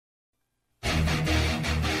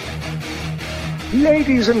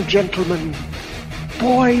Ladies and gentlemen,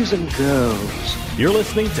 boys and girls. You're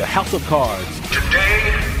listening to House of Cards.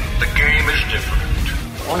 Today, the game is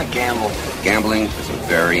different. I want to gamble. Gambling is a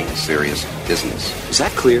very serious business. Is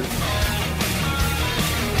that clear?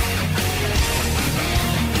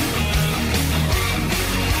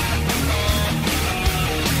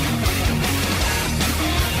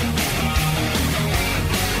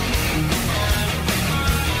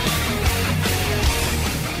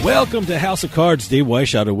 Welcome to House of Cards. Dave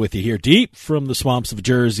Weishaupt with you here, deep from the swamps of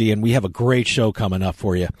Jersey, and we have a great show coming up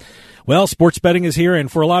for you. Well, sports betting is here,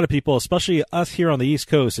 and for a lot of people, especially us here on the East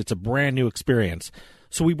Coast, it's a brand new experience.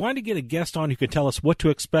 So we wanted to get a guest on who can tell us what to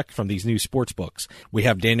expect from these new sports books. We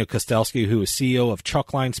have Daniel Kostelski, who is CEO of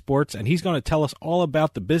Chalkline Sports, and he's going to tell us all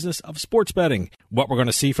about the business of sports betting, what we're going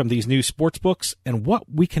to see from these new sports books, and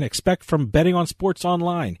what we can expect from betting on sports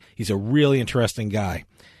online. He's a really interesting guy.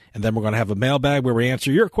 And then we're going to have a mailbag where we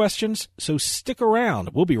answer your questions, so stick around.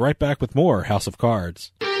 We'll be right back with more House of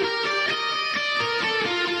Cards.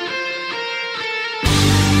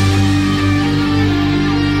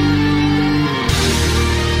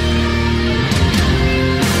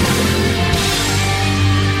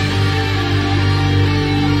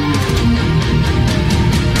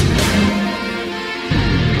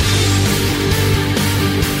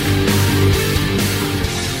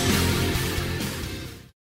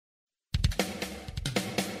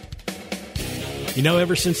 You know,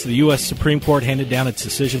 ever since the U.S. Supreme Court handed down its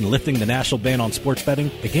decision lifting the national ban on sports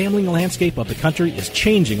betting, the gambling landscape of the country is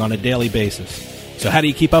changing on a daily basis. So how do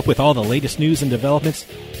you keep up with all the latest news and developments?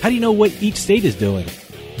 How do you know what each state is doing?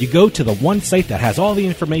 You go to the one site that has all the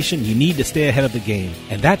information you need to stay ahead of the game,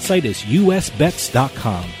 and that site is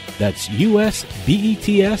usbets.com. That's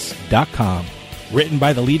usbets.com. Written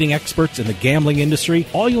by the leading experts in the gambling industry,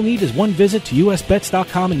 all you'll need is one visit to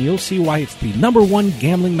usbets.com and you'll see why it's the #1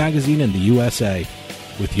 gambling magazine in the USA.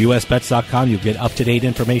 With usbets.com, you'll get up-to-date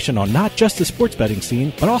information on not just the sports betting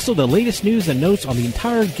scene, but also the latest news and notes on the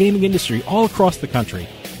entire gaming industry all across the country.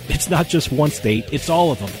 It's not just one state, it's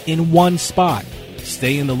all of them in one spot.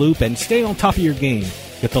 Stay in the loop and stay on top of your game.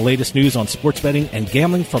 Get the latest news on sports betting and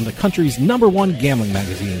gambling from the country's #1 gambling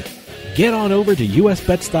magazine. Get on over to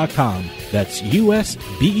usbets.com. That's usbets.com.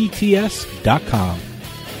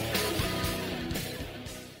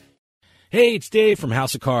 Hey, it's Dave from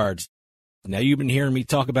House of Cards. Now, you've been hearing me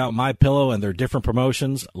talk about MyPillow and their different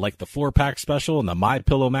promotions, like the 4-pack special and the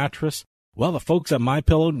MyPillow mattress. Well, the folks at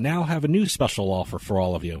MyPillow now have a new special offer for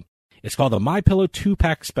all of you. It's called the MyPillow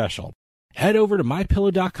 2-pack special. Head over to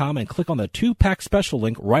MyPillow.com and click on the 2-pack special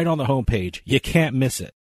link right on the homepage. You can't miss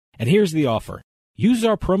it. And here's the offer. Use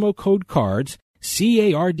our promo code CARDS,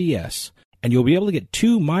 CARDS, and you'll be able to get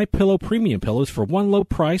 2 MyPillow premium pillows for one low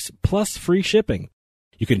price plus free shipping.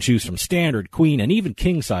 You can choose from standard, queen, and even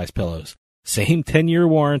king-size pillows. Same 10-year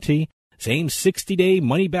warranty, same 60-day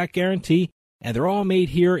money-back guarantee, and they're all made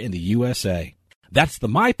here in the USA. That's the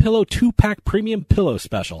MyPillow 2-pack premium pillow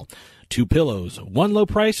special. 2 pillows, one low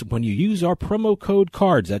price when you use our promo code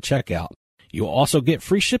CARDS at checkout. You'll also get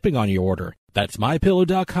free shipping on your order. That's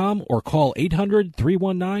MyPillow.com or call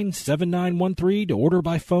 800-319-7913 to order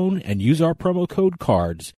by phone and use our promo code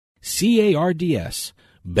CARDS, CARDS.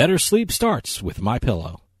 Better sleep starts with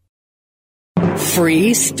MyPillow.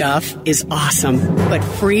 Free stuff is awesome, but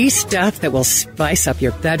free stuff that will spice up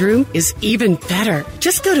your bedroom is even better.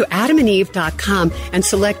 Just go to adamandeve.com and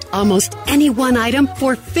select almost any one item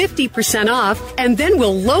for 50% off, and then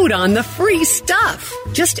we'll load on the free stuff.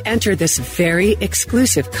 Just enter this very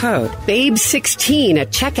exclusive code, BABE16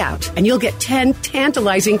 at checkout, and you'll get 10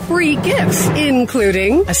 tantalizing free gifts,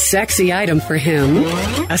 including a sexy item for him,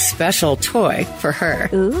 a special toy for her,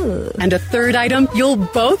 and a third item you'll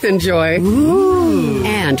both enjoy.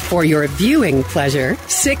 And for your viewing pleasure,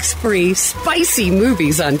 6 free spicy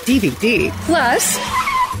movies on DVD. Plus,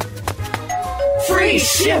 free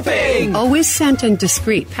shipping! Always sent in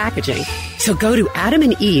discreet packaging. So go to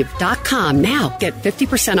adamandeve.com now. Get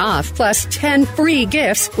 50% off plus 10 free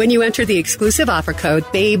gifts when you enter the exclusive offer code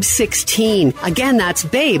BABE16. Again, that's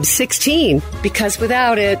BABE16. Because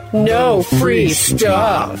without it, no free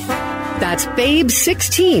stuff. That's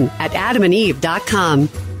BABE16 at adamandeve.com.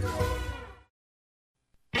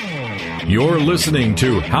 You're listening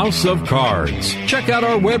to House of Cards. Check out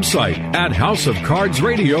our website at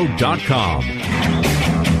houseofcardsradio.com.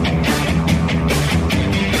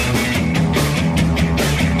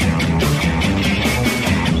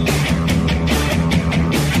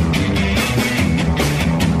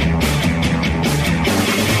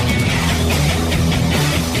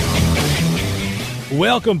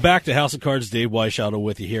 Welcome back to House of Cards. Dave Weishaupt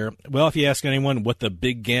with you here. Well, if you ask anyone what the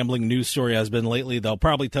big gambling news story has been lately, they'll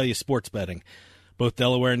probably tell you sports betting. Both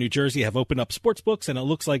Delaware and New Jersey have opened up sports books, and it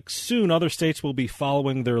looks like soon other states will be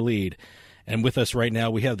following their lead. And with us right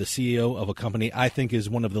now, we have the CEO of a company I think is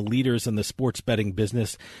one of the leaders in the sports betting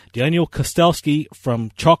business, Daniel Kostelski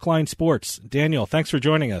from Chalkline Sports. Daniel, thanks for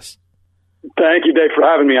joining us. Thank you, Dave, for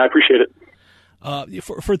having me. I appreciate it.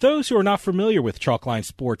 For those who are not familiar with Chalkline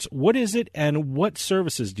Sports, what is it and what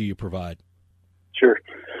services do you provide? Sure.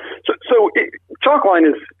 So Chalkline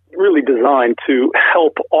is really designed to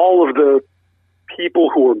help all of the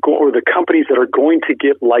people who are or the companies that are going to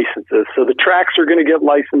get licenses. So the tracks are going to get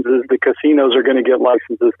licenses, the casinos are going to get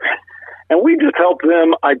licenses, and we just help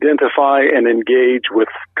them identify and engage with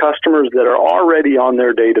customers that are already on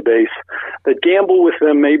their database that gamble with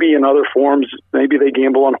them, maybe in other forms. Maybe they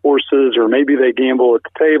gamble on horses, or maybe they gamble at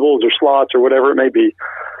the tables or slots or whatever it may be.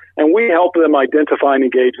 And we help them identify and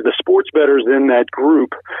engage the sports bettors in that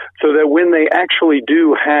group so that when they actually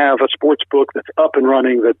do have a sports book that's up and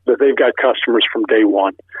running, that they've got customers from day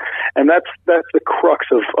one. And that's the crux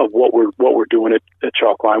of what we're doing at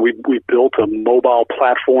Chalkline. We built a mobile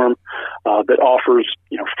platform that offers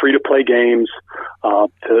free to play games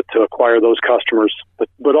to acquire those customers.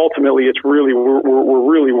 But ultimately, it's really we're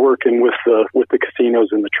really working with the casinos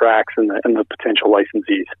and the tracks and the potential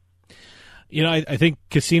licensees. I think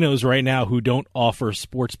casinos right now who don't offer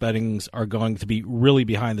sports bettings are going to be really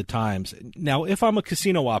behind the times. Now, if I'm a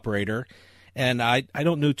casino operator and I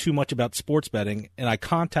don't know too much about sports betting, and I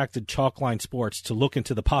contacted Chalkline Sports to look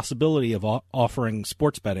into the possibility of offering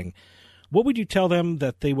sports betting, what would you tell them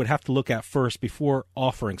that they would have to look at first before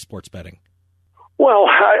offering sports betting? Well,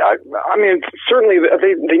 I mean, certainly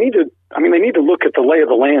they need to. I mean, they need to look at the lay of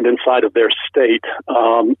the land inside of their state,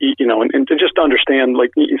 and to just understand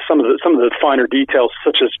like some of the finer details,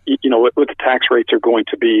 such as what the tax rates are going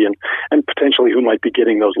to be, and potentially who might be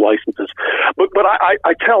getting those licenses. But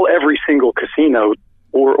I tell every single casino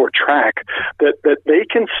or track that they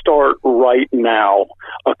can start right now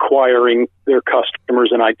acquiring their customers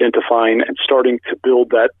and identifying and starting to build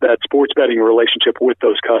that sports betting relationship with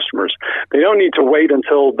those customers. They don't need to wait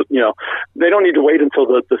until the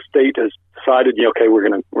state has decided, okay, we're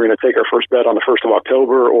gonna take our first bet on the 1st of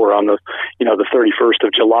October or on the 31st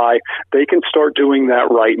of July. They can start doing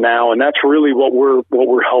that right now, and that's really what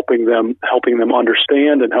we're helping them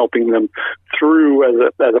understand and helping them through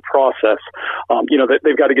as a process.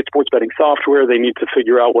 They've got to get sports betting software. They need to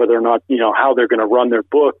figure out whether or not how they're going to run their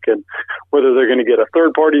book, and whether they're going to get a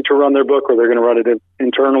third party to run their book or they're going to run it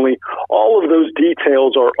internally. All of those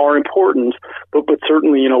details are important, but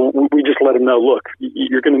certainly we just let them know, look,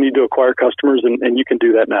 you're going to need to acquire customers, and you can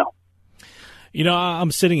do that now.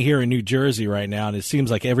 I'm sitting here in New Jersey right now, and it seems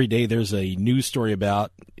like every day there's a news story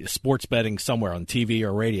about sports betting somewhere on TV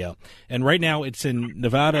or radio. And right now it's in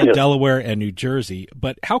Nevada, yes, Delaware, and New Jersey.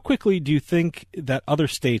 But how quickly do you think that other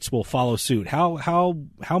states will follow suit? How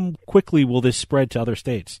quickly will this spread to other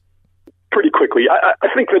states? Pretty quickly. I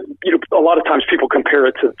think that a lot of times people compare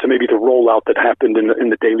it to maybe the rollout that happened in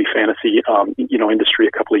the daily fantasy industry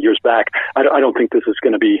a couple of years back. I don't think this is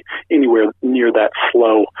going to be anywhere near that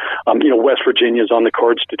slow. West Virginia is on the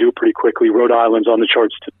cards to do pretty quickly. Rhode Island's on the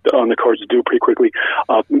cards to do pretty quickly.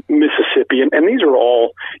 Mississippi, and these are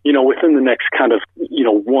all within the next kind of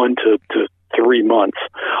 1 to 3 months.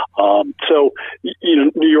 So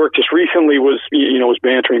New York just recently was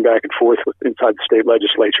bantering back and forth inside the state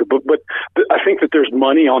legislature. But I think that there's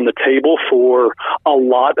money on the table for a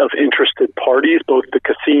lot of interested parties, both the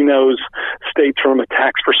casinos, states from a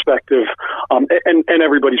tax perspective, and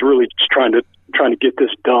everybody's really just trying to get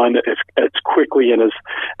this done as quickly and as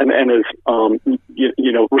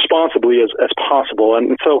responsibly as possible.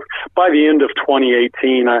 And so by the end of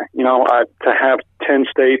 2018, to have 10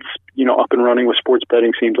 states up and running with sports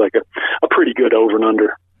betting seems like a pretty good over and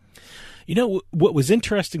under. What was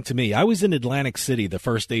interesting to me, I was in Atlantic City the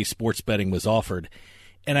first day sports betting was offered,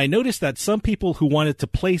 and I noticed that some people who wanted to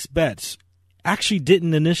place bets actually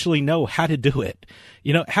didn't initially know how to do it.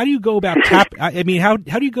 How do you go about how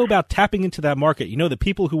do you go about tapping into that market? The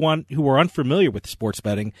people who are unfamiliar with sports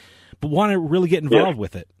betting but want to really get involved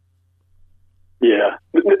with it. Yeah,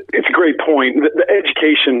 it's a great point. The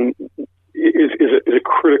education is a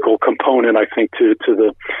critical component, I think, to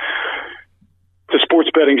sports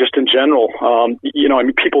betting just in general.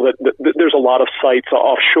 People there's a lot of sites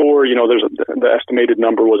offshore. The estimated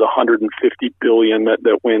number was $150 billion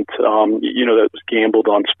that went, that was gambled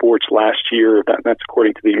on sports last year. That's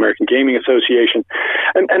according to the American Gaming Association.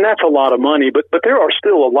 And that's a lot of money, but there are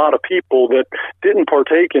still a lot of people that didn't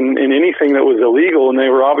partake in anything that was illegal, and they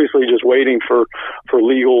were obviously just waiting for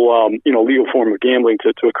legal, legal form of gambling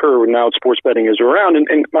to occur. Now sports betting is around,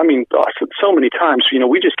 and I mean, so many times,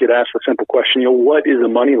 we just get asked the simple question, what is a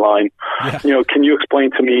money line? Yeah. Can you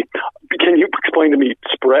explain to me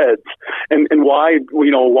spreads and why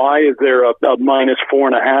is there a minus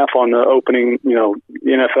 4.5 on the opening,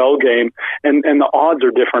 NFL game, and the odds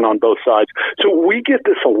are different on both sides. So we get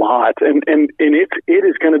this a lot, and it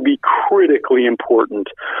is going to be critically important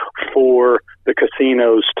for the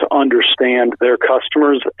casinos to understand their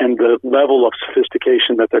customers and the level of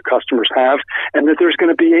sophistication that their customers have, and that there's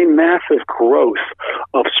going to be a massive growth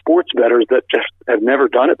of sports bettors that just have never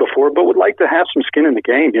done it before, but would like to have some skin in the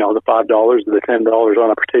game, the $5 or the $10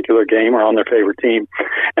 on a particular game or on their favorite team.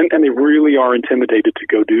 And they really are intimidated to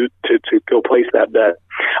go place that bet.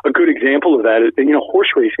 A good example of that is,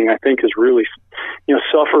 horse racing, I think, has really,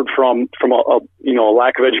 suffered from a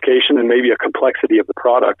lack of education and maybe a complexity of the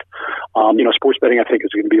product. Sports betting, I think,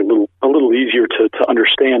 is going to be a little easier to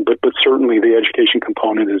understand, but certainly the education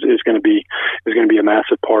component is going to be a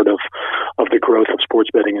massive part of the growth of sports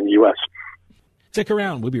betting in the U.S. Stick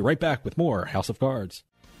around. We'll be right back with more House of Cards.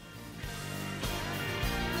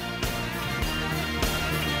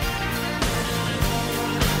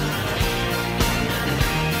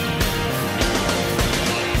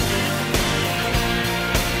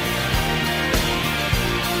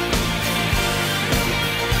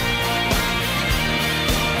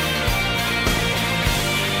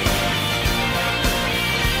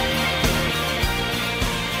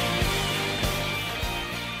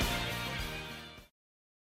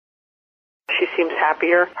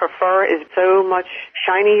 Happier. Her fur is so much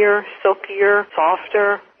shinier, silkier,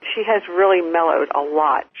 softer. She has really mellowed a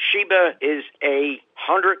lot. Sheba is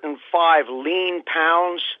 105 lean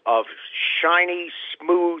pounds of shiny,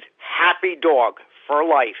 smooth, happy dog for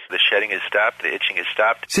life. The shedding has stopped. The itching has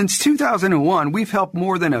stopped. Since 2001, we've helped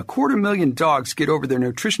more than 250,000 dogs get over their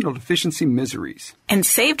nutritional deficiency miseries. And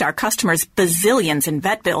saved our customers bazillions in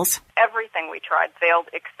vet bills. Everything we tried failed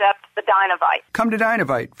except the Dinovite. Come to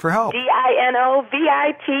Dinovite for help.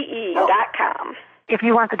 DINOVITE.com. If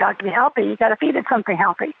you want the dog to be healthy, you got to feed it something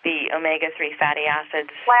healthy. The omega-3 fatty acids.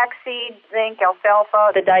 Flaxseed, zinc,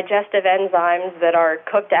 alfalfa. The digestive enzymes that are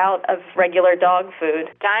cooked out of regular dog food.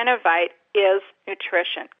 Dinovite is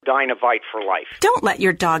nutrition. Dinovite for life. Don't let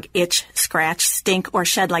your dog itch, scratch, stink, or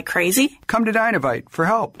shed like crazy. Come to Dinovite for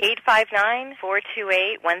help.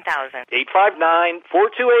 859-428-1000.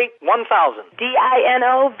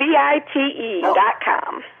 859-428-1000.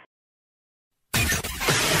 DINOVITE.com.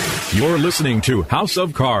 You're listening to House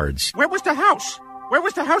of Cards. Where was the house? Where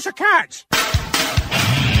was the House of Cards?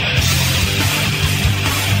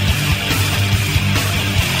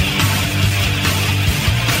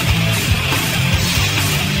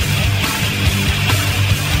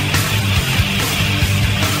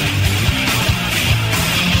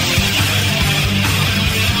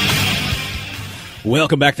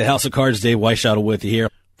 Welcome back to House of Cards. Dave Weishottle with you here.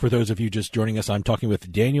 For those of you just joining us, I'm talking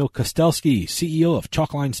with Daniel Kostelski, CEO of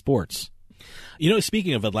Chalkline Sports.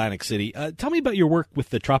 Speaking of Atlantic City, tell me about your work with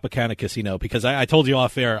the Tropicana Casino, because I told you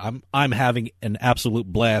off air I'm having an absolute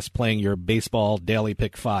blast playing your baseball daily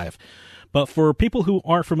pick 5. But for people who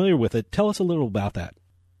aren't familiar with it, tell us a little about that.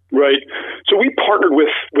 Right. So we partnered with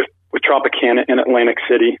Tropicana in Atlantic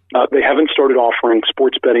City. They haven't started offering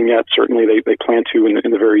sports betting yet. Certainly, they plan to in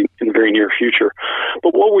the very near future.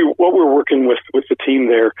 But what we're working with the team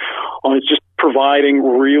there on is just providing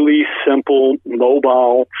really simple,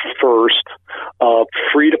 mobile first,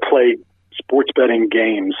 free to play sports betting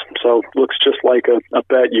games. So it looks just like a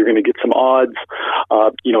bet. You're going to get some odds,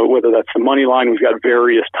 whether that's the money line. We've got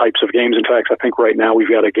various types of games. In fact, I think right now we've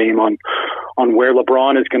got a game on where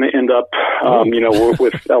LeBron is going to end up,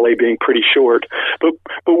 with LA being pretty short. But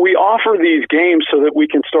we offer these games so that we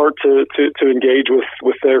can start to engage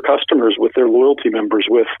with their customers, with their loyalty members,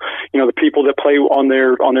 with, the people that play on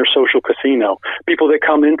their social casino, people that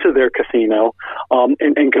come into their casino,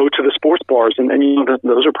 and go to the sports bars. And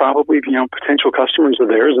those are probably, potential customers of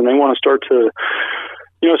theirs, and they want to start to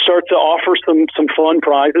offer some fun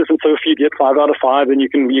prizes. And so if you get 5 out of 5, then you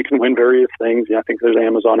can win various things. I think there's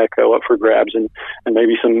Amazon Echo up for grabs, and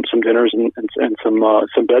maybe some dinners and some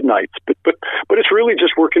bed nights. But it's really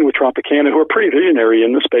just working with Tropicana, who are pretty visionary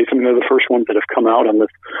in this space. I mean, they're the first ones that have come out on this,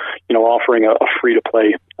 offering a free to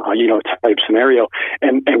play, type scenario.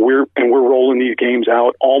 And we're rolling these games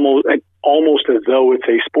out almost as though it's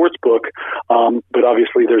a sports book, but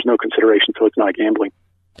obviously there's no consideration, so it's not gambling.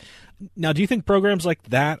 Now, do you think programs like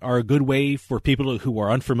that are a good way for people who are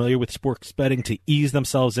unfamiliar with sports betting to ease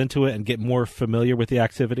themselves into it and get more familiar with the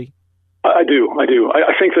activity? I do.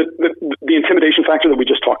 I think that the intimidation factor that we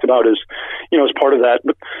just talked about is part of that.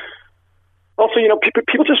 But also,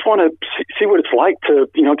 people just want to see what it's like to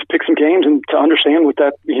pick some games and to understand what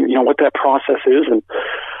that process is. And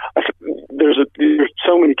there's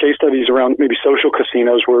so many case studies around maybe social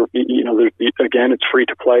casinos where again, it's free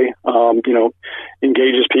to play.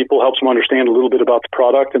 Engages people, helps them understand a little bit about the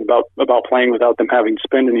product and about playing without them having to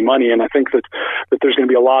spend any money. And I think that there's going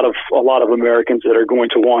to be a lot of Americans that are going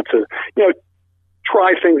to want to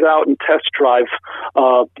try things out and test drive,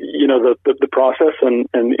 the process and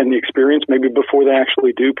the experience maybe before they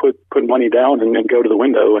actually do put money down and go to the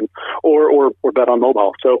window or bet on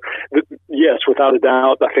mobile. So yes, without a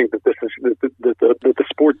doubt, I think that this is the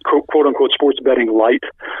sport, quote unquote, sports betting light,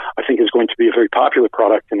 I think is going to be a very popular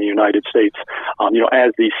product in the United States.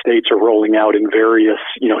 As these states are rolling out in various,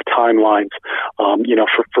 timelines,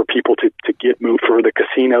 for people to get moved, for the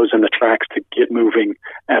casinos and the tracks to get moving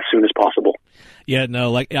as soon as possible. Yeah,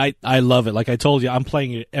 no, I love it. Like I told you, I'm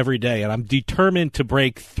playing it every day, and I'm determined to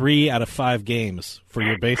break 3 out of 5 games for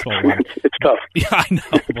your baseball one. It's tough. Yeah, I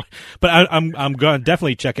know. But I'm going to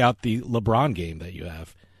definitely check out the LeBron game that you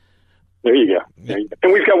have. There you go.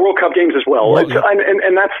 And we've got World Cup games as well. And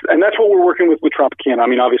that's what we're working with Tropicana. I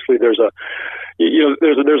mean, obviously there's a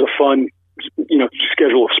fun,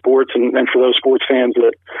 schedule of sports, and for those sports fans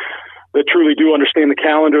that truly do understand the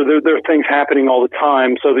calendar, there are things happening all the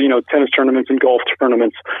time. So, tennis tournaments and golf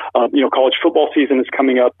tournaments, college football season is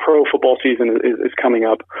coming up, pro football season is coming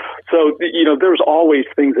up. So, there's always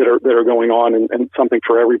things that are going on and something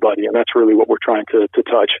for everybody. And that's really what we're trying to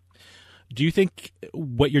touch. Do you think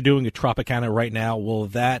what you're doing at Tropicana right now, will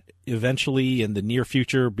that eventually in the near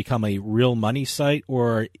future become a real money site,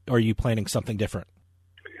 or are you planning something different?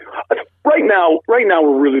 Right now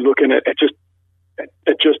we're really looking at just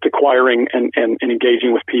acquiring and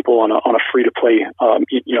engaging with people on a free to play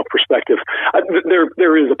perspective.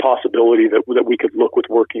 There is a possibility that we could look with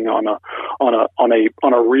working on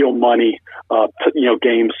a real money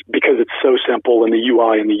games, because it's so simple and the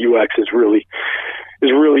UI and the UX is really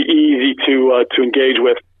easy to engage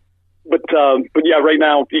with. But yeah, right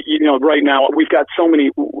now we've got so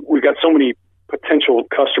many potential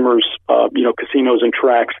customers, casinos and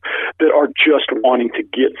tracks that are just wanting to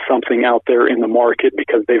get something out there in the market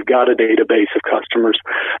because they've got a database of customers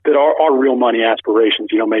that are real money aspirations,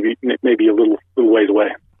 maybe a little ways away.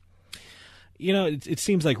 It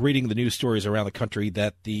seems like reading the news stories around the country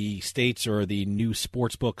that the states or the new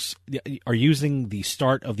sports books are using the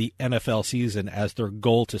start of the NFL season as their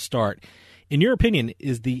goal to start. In your opinion,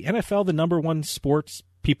 is the NFL the number one sports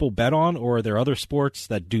people bet on, or are there other sports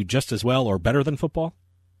that do just as well or better than football?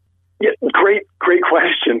 Yeah, great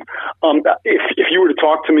question. If you were to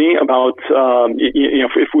talk to me about,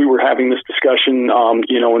 if we were having this discussion,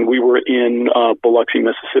 and we were in Biloxi,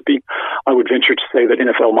 Mississippi, I would venture to say that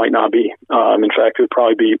NFL might not be. In fact, it would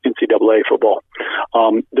probably be NCAA football.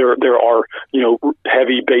 There are,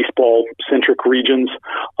 heavy baseball centric regions.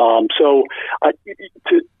 So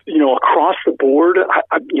across the board,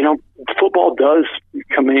 football does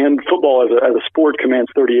command, football as a sport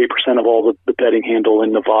commands 38% of all the betting handle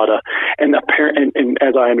in Nevada. And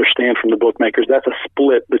as I understand from the bookmakers, that's a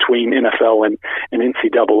split between NFL and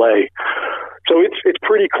NCAA. So it's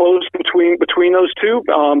pretty close between those two.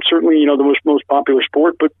 Certainly, the most popular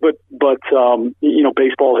sport, but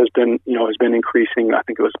baseball has been increasing. I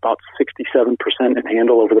think it was about 67% in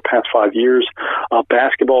handle over the past 5 years.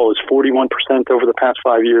 Basketball is 41% over the past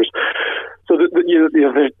 5 years. So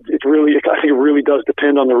it really, I think it really does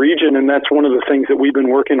depend on the region, and that's one of the things that we've been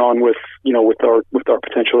working on with our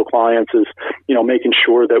potential clients is making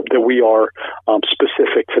sure that we are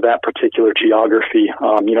specific to that particular geography.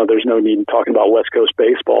 There's no need in talking about West Coast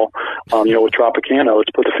baseball. With Tropicana,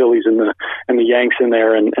 let's put the Phillies and the Yanks in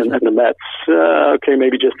there, and the Mets. Okay,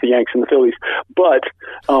 maybe just the Yanks and the Phillies, but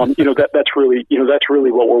that's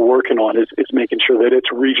really what we're working on is making sure that it's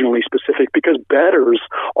regionally specific, because bettors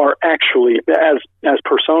are actually, as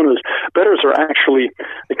personas, bettors are actually,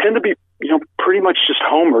 they tend to be pretty much just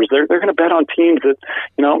homers. They're going to bet on teams that,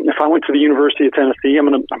 if I went to the University of Tennessee,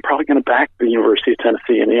 I'm probably going to back the University of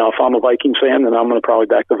Tennessee. And, if I'm a Vikings fan, then I'm going to probably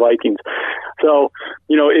back the Vikings. So,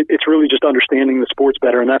 it's really just understanding the sports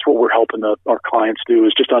better. And that's what we're helping our clients do,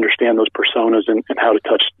 is just understand those personas and how to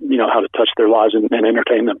touch their lives and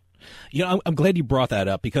entertain them. I'm glad you brought that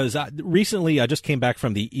up, because recently I just came back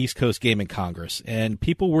from the East Coast Gaming Congress, and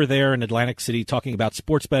people were there in Atlantic City talking about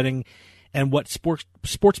sports betting and what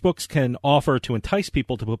sports books can offer to entice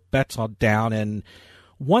people to put bets down, and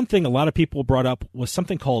One thing a lot of people brought up was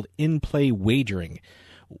something called in-play wagering.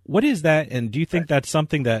 What is that, and do you think that's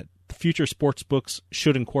something that future sports books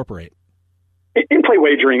should incorporate? In-play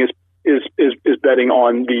wagering is betting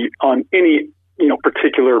on any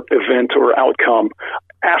particular event or outcome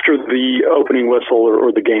after the opening whistle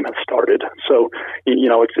or the game has started. So,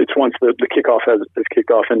 it's once the kickoff has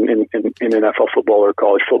kicked off in NFL football or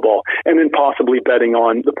college football, and then possibly betting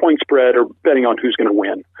on the point spread or betting on who's going to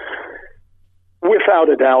win. Without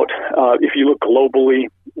a doubt, if you look globally,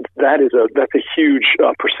 that's a huge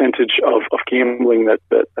percentage of gambling that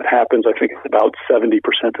happens. I think it's about 70%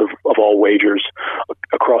 of all wagers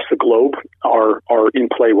across the globe are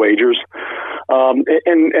in-play wagers.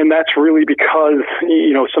 And that's really because,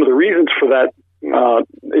 some of the reasons for that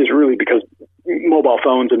is really because mobile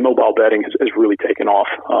phones and mobile betting has really taken off.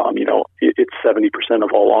 It's 70%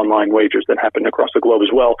 of all online wagers that happen across the globe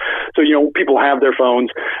as well. So, people have their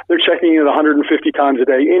phones. They're checking it 150 times a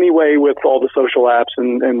day anyway with all the social apps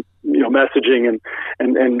and messaging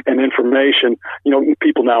and information.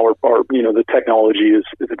 People now are the technology is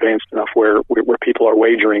advanced enough where people are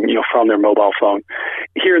wagering, from their mobile phone.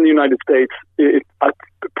 Here in the United States,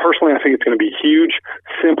 personally, I think it's going to be huge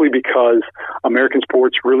simply because American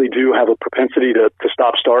sports really do have a propensity to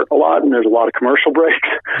stop-start a lot, and there's a lot of commercial breaks.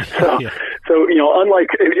 So unlike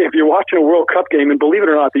if you're watching a World Cup game, and believe it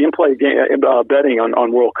or not, the in-play betting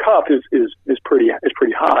on World Cup is pretty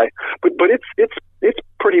high, but it's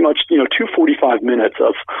pretty much 245 minutes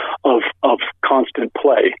of constant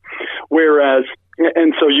play, whereas.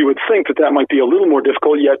 And so you would think that might be a little more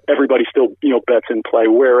difficult, yet everybody still, bets in play.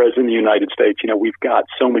 Whereas in the United States, we've got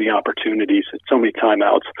so many opportunities, so many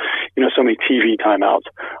timeouts, so many TV timeouts.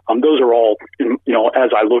 Those are all,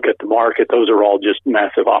 as I look at the market, those are all just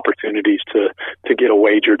massive opportunities to get a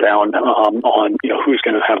wager down on, who's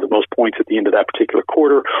going to have the most points at the end of that particular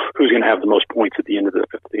quarter, who's going to have the most points at the end of the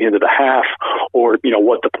half, or,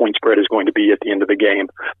 what the point spread is going to be at the end of the game.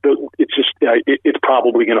 It's just, it's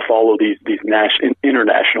probably going to follow these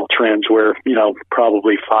international trends where,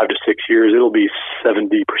 probably 5 to 6 years, it'll be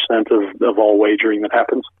 70% of all wagering that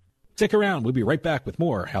happens. Stick around. We'll be right back with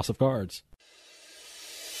more House of Cards.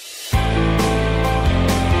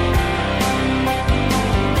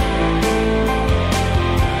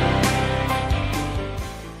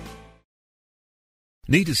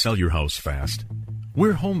 Need to sell your house fast?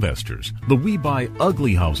 We're Homevestors, the we buy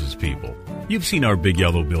ugly houses people. You've seen our big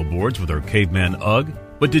yellow billboards with our caveman UGG,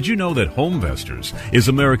 but did you know that Homevestors is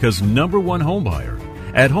America's #1 home buyer?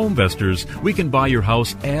 At Homevestors, we can buy your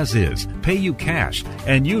house as is, pay you cash,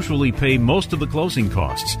 and usually pay most of the closing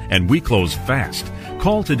costs, and we close fast.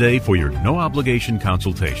 Call today for your no-obligation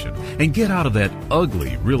consultation and get out of that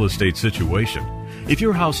ugly real estate situation. If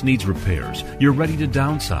your house needs repairs, you're ready to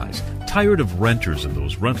downsize, tired of renters and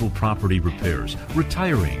those rental property repairs,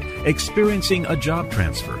 retiring, experiencing a job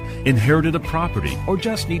transfer, inherited a property, or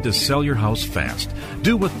just need to sell your house fast,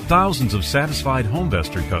 do what thousands of satisfied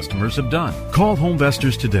Homevestor customers have done. Call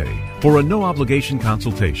Homevestors today for a no-obligation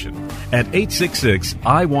consultation at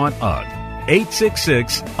 866-I-WANT-UGG.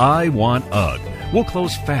 866-I-WANT-UGG. We'll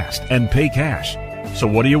close fast and pay cash. So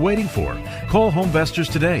what are you waiting for? Call Homevestors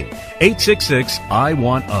today.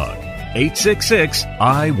 866-I-WANT-UGG.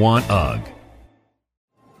 866-I-WANT-UGG.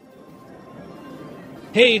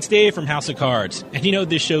 Hey, it's Dave from House of Cards. And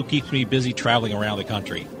this show keeps me busy traveling around the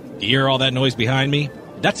country. Do you hear all that noise behind me?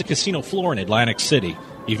 That's a casino floor in Atlantic City.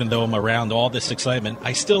 Even though I'm around all this excitement,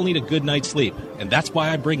 I still need a good night's sleep. And that's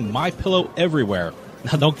why I bring MyPillow everywhere.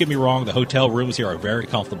 Now, don't get me wrong, the hotel rooms here are very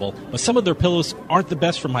comfortable, but some of their pillows aren't the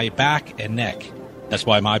best for my back and neck. That's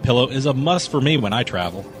why MyPillow is a must for me when I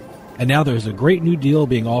travel. And now there's a great new deal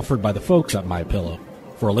being offered by the folks at MyPillow.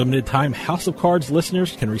 For a limited time, House of Cards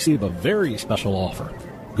listeners can receive a very special offer.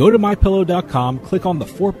 Go to MyPillow.com, click on the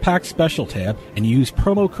 4-pack special tab, and use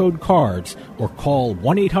promo code CARDS or call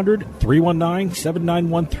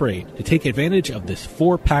 1-800-319-7913 to take advantage of this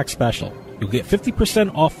 4-pack special. You'll get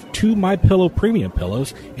 50% off 2 MyPillow premium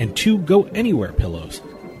pillows and 2 Go Anywhere pillows.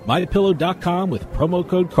 MyPillow.com with promo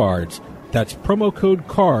code CARDS. That's promo code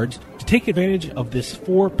CARDS to take advantage of this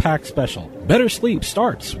 4-pack special. Better sleep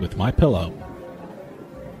starts with MyPillow.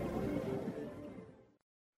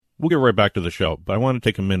 We'll get right back to the show, but I want to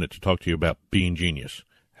take a minute to talk to you about Bean Genius.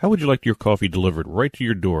 How would you like your coffee delivered right to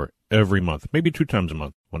your door every month, maybe 2 times a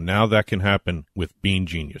month? Well, now that can happen with Bean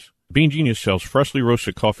Genius. Bean Genius sells freshly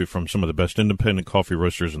roasted coffee from some of the best independent coffee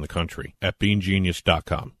roasters in the country at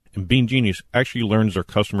BeanGenius.com. And Bean Genius actually learns their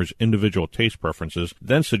customers' individual taste preferences,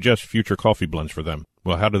 then suggests future coffee blends for them.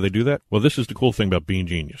 Well, how do they do that? Well, this is the cool thing about Bean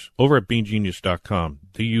Genius. Over at BeanGenius.com,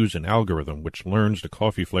 they use an algorithm which learns the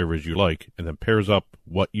coffee flavors you like and then pairs up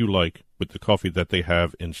what you like with the coffee that they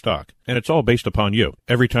have in stock. And it's all based upon you.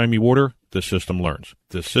 Every time you order, the system learns.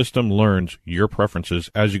 The system learns your preferences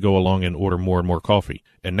as you go along and order more and more coffee.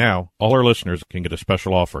 And now, all our listeners can get a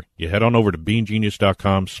special offer. You head on over to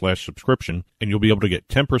BeanGenius.com/subscription, and you'll be able to get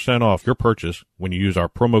 10% off your purchase when you use our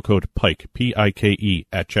promo code PIKE, P-I-K-E,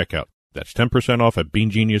 at checkout. That's 10% off at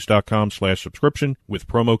BeanGenius.com/subscription with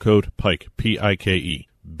promo code PIKE, P-I-K-E.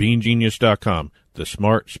 BeanGenius.com, the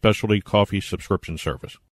smart specialty coffee subscription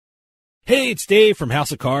service. Hey, it's Dave from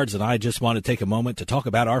House of Cards, and I just want to take a moment to talk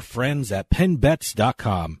about our friends at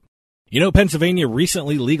PennBets.com. You know, Pennsylvania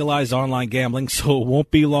recently legalized online gambling, so it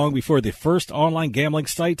won't be long before the first online gambling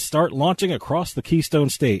sites start launching across the Keystone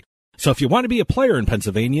State. So if you want to be a player in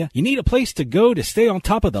Pennsylvania, you need a place to go to stay on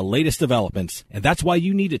top of the latest developments, and that's why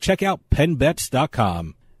you need to check out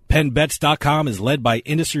PennBets.com. PennBets.com is led by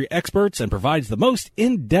industry experts and provides the most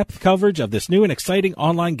in-depth coverage of this new and exciting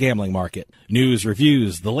online gambling market. News,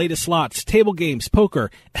 reviews, the latest slots, table games,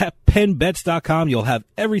 poker. At PennBets.com, you'll have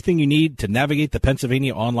everything you need to navigate the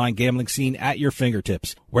Pennsylvania online gambling scene at your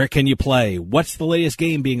fingertips. Where can you play? What's the latest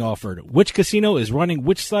game being offered? Which casino is running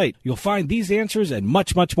which site? You'll find these answers and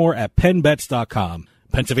much, much more at PennBets.com.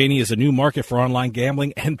 Pennsylvania is a new market for online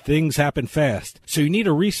gambling, and things happen fast. So you need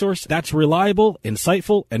a resource that's reliable,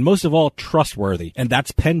 insightful, and most of all, trustworthy. And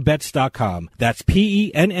that's PennBets.com. That's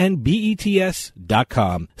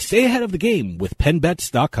PennBets.com. Stay ahead of the game with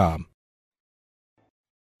PennBets.com.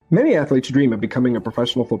 Many athletes dream of becoming a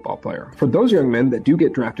professional football player. For those young men that do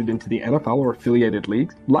get drafted into the NFL or affiliated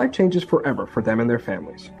leagues, life changes forever for them and their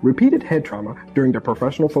families. Repeated head trauma during their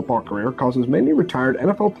professional football career causes many retired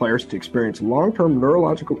NFL players to experience long-term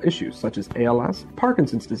neurological issues such as ALS,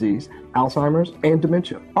 Parkinson's disease, Alzheimer's, and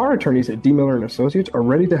dementia. Our attorneys at D. Miller & Associates are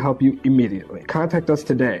ready to help you immediately. Contact us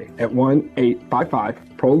today at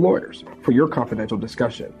 1-855-PRO-LAWYERS for your confidential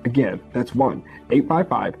discussion. Again, that's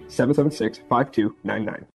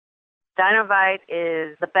 1-855-776-5299. Dinovite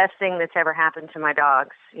is the best thing that's ever happened to my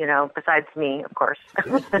dogs, besides me, of course.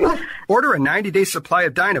 Order a 90-day supply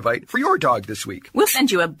of Dinovite for your dog this week. We'll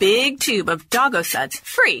send you a big tube of Doggo Suds,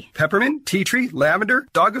 free. Peppermint, tea tree, lavender,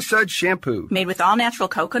 Doggo Suds shampoo. Made with all-natural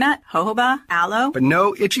coconut, jojoba, aloe. But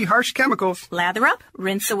no itchy, harsh chemicals. Lather up,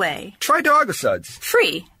 rinse away. Try Doggo Suds.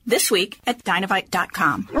 Free this week at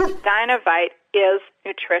Dinovite.com. Dinovite is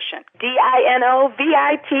nutrition.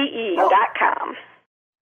 DINOVITE.com.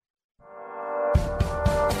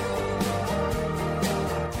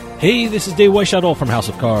 Hey, this is Dave Weishuttle from House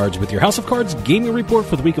of Cards with your House of Cards gaming report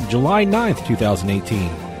for the week of July 9th, 2018.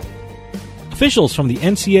 Officials from the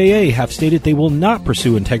NCAA have stated they will not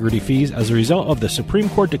pursue integrity fees as a result of the Supreme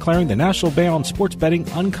Court declaring the national ban on sports betting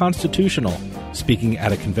unconstitutional. Speaking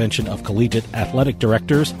at a convention of collegiate athletic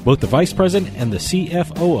directors, both the vice president and the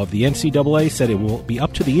CFO of the NCAA said it will be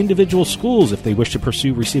up to the individual schools if they wish to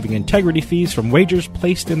pursue receiving integrity fees from wagers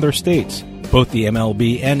placed in their states. Both the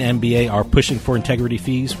MLB and NBA are pushing for integrity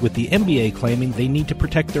fees, with the NBA claiming they need to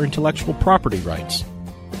protect their intellectual property rights.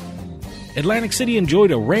 Atlantic City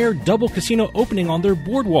enjoyed a rare double casino opening on their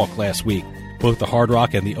boardwalk last week. Both the Hard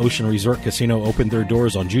Rock and the Ocean Resort Casino opened their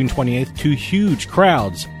doors on June 28th to huge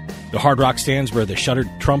crowds. The Hard Rock stands where the shuttered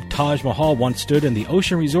Trump Taj Mahal once stood, and the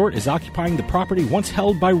Ocean Resort is occupying the property once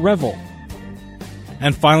held by Revel.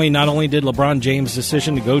 And finally, not only did LeBron James'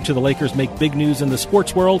 decision to go to the Lakers make big news in the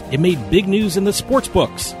sports world, it made big news in the sports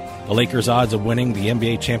books. The Lakers' odds of winning the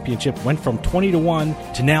NBA championship went from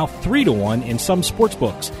 20-1 to now 3-1 in some sports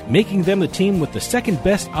books, making them the team with the second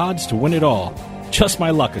best odds to win it all. Just my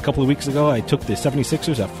luck. A couple of weeks ago, I took the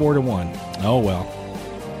 76ers at 4-1. Oh well.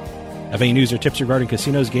 Have any news or tips regarding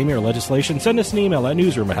casinos, gaming, or legislation? Send us an email at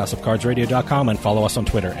newsroom@houseofcardsradio.com and follow us on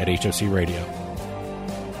Twitter at HOC Radio.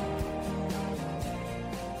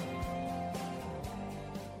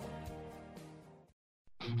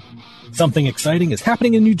 Something exciting is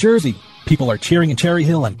happening in New Jersey. People are cheering in Cherry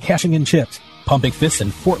Hill and cashing in chips, pumping fists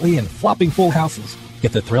in Fort Lee and flopping full houses.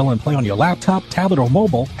 Get the thrill and play on your laptop, tablet, or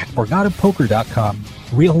mobile at BorgataPoker.com.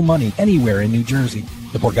 Real money anywhere in New Jersey.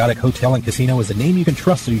 The Borgata Hotel and Casino is a name you can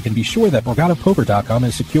trust, so you can be sure that BorgataPoker.com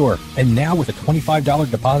is secure. And now with a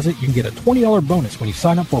 $25 deposit, you can get a $20 bonus when you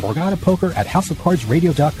sign up for Borgata Poker at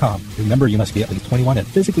HouseOfCardsRadio.com. Remember, you must be at least 21 and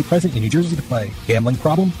physically present in New Jersey to play. Gambling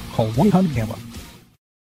problem? Call 1-800-GAMBLER.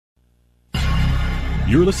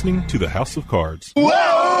 You're listening to the House of Cards.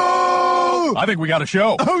 Whoa! I think we got a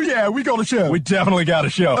show. Oh, yeah, we got a show. We definitely got a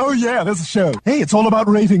show. Oh, yeah, there's a show. Hey, it's all about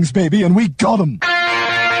ratings, baby, and we got them.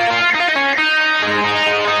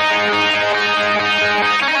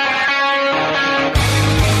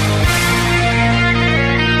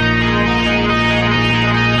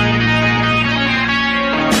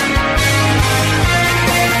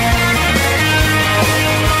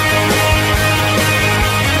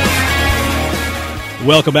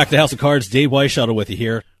 Welcome back to House of Cards. Dave Weishuttle with you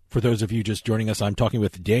here. For those of you just joining us, I'm talking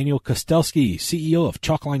with Daniel Kostelski, CEO of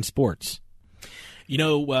Chalkline Sports. You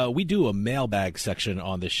know, we do a mailbag section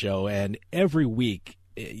on this show, and every week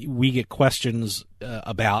we get questions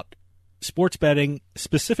about sports betting,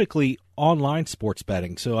 specifically online sports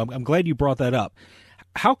betting. So I'm glad you brought that up.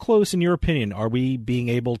 How close, in your opinion, are we being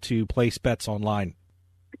able to place bets online?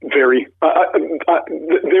 Very.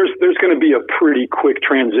 There's going to be a pretty quick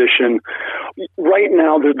transition. Right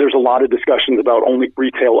now, there's a lot of discussions about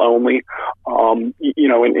retail only.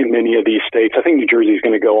 In many of these states, I think New Jersey is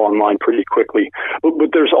going to go online pretty quickly. But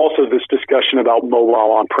there's also this discussion about mobile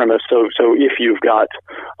on premise. So if you've got,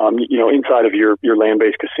 inside of your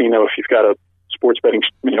land-based casino, if you've got a sports betting,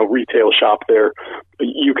 retail shop there,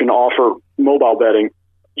 you can offer mobile betting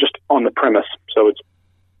just on the premise. So it's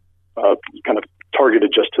kind of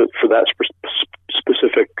targeted just for that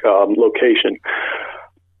specific location.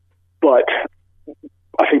 But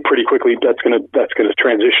I think pretty quickly that's going to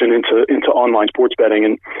transition into online sports betting,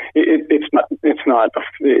 and it's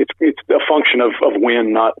a function of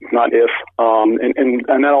when, not if.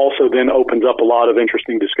 And that also then opens up a lot of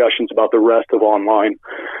interesting discussions about the rest of online.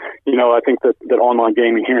 I think that online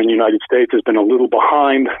gaming here in the United States has been a little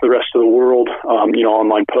behind the rest of the world.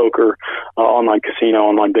 Online poker, online casino,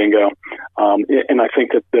 online bingo, and I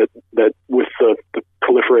think that with the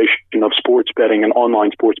proliferation of sports betting and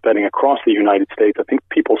online sports betting across the United States, I think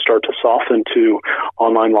people start to soften to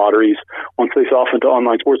online lotteries. Once they soften to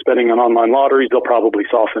online sports betting and online lotteries, they'll probably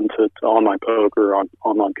soften to online poker or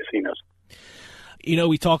online casinos.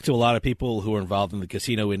 We talked to a lot of people who are involved in the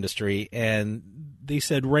casino industry, and they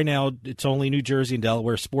said right now it's only New Jersey and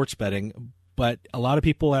Delaware sports betting, but a lot of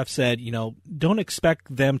people have said, don't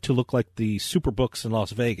expect them to look like the Superbooks in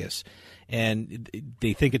Las Vegas. And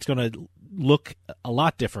they think it's going to look a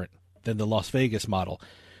lot different than the Las Vegas model.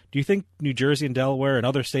 Do you think New Jersey and Delaware and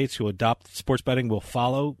other states who adopt sports betting will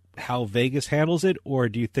follow how Vegas handles it, or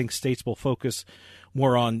do you think states will focus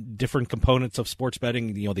more on different components of sports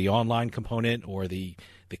betting, the online component or the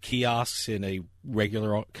kiosks in a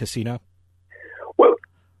regular casino? Well,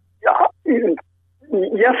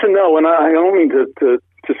 yes and no, and I don't mean to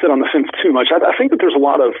sit on the fence too much. I think that there's a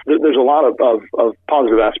lot of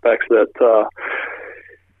positive aspects that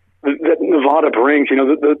Nevada brings.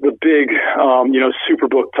 The big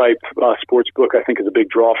Superbook type sports book, I think, is a big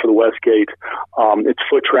draw for the Westgate. It's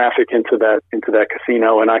foot traffic into that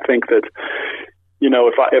casino, and I think that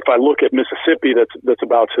if I look at Mississippi, that's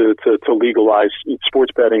about to legalize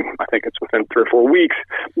sports betting, I think it's within 3 or 4 weeks.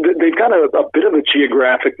 They've got a bit of a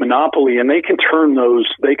geographic monopoly, and they can turn those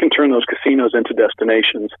casinos into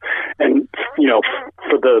destinations. And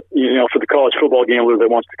for the college football gambler that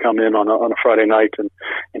wants to come in on a Friday night and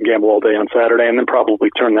gamble all day on Saturday, and then probably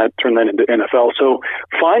turn that into NFL. So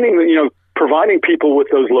providing people with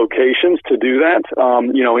those locations to do that,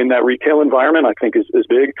 in that retail environment, I think is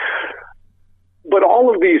big. But all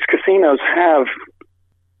of these casinos have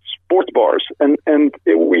sports bars, and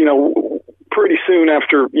pretty soon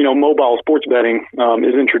after mobile sports betting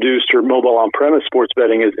is introduced, or mobile on-premise sports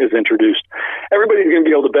betting is introduced, everybody's going to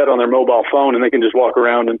be able to bet on their mobile phone, and they can just walk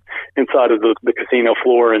around inside of the casino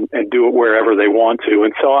floor and do it wherever they want to.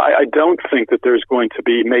 And so I don't think that there's going to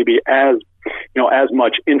be maybe as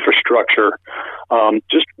much infrastructure,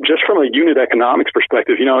 just from a unit economics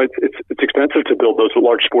perspective. It's expensive to build those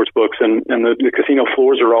large sports books, and the casino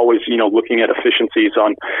floors are always, looking at efficiencies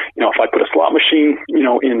on, if I put a slot machine,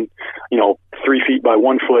 in 3 feet by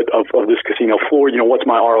 1 foot of this casino floor, what's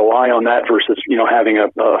my ROI on that versus, having a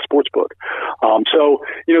sports book. So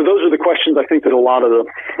those are the questions I think that a lot of the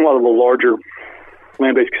larger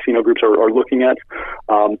land-based casino groups are looking at.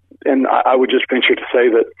 And I would just venture to say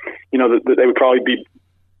that, that they would probably be,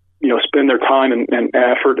 spend their time and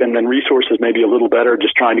effort and then resources maybe a little better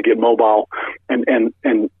just trying to get mobile and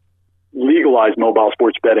legalize mobile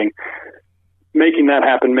sports betting, making that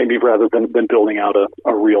happen maybe rather than building out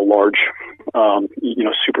a real large,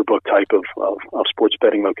 Superbook type of sports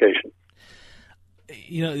betting location.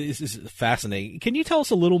 This is fascinating. Can you tell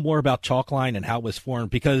us a little more about Chalkline and how it was formed?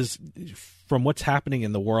 Because from what's happening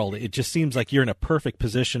in the world, it just seems like you're in a perfect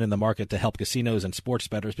position in the market to help casinos and sports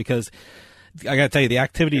bettors, because I got to tell you, the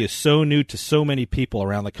activity is so new to so many people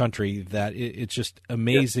around the country that it's just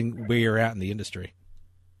amazing where you're at in the industry.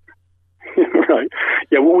 Right.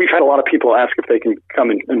 Yeah, well, we've had a lot of people ask if they can come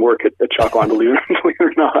and work at Chalkline, believe it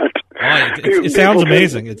or not. It sounds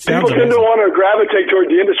amazing. People tend to want to gravitate toward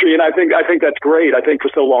the industry, and I think that's great. I think for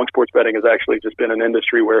so long, sports betting has actually just been an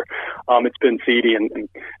industry where it's been seedy, and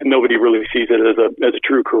nobody really sees it as a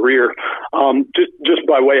true career. Just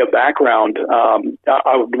by way of background,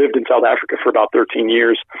 I lived in South Africa for about 13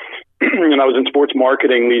 years. and I was in sports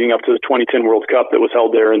marketing leading up to the 2010 World Cup that was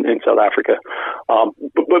held there in South Africa.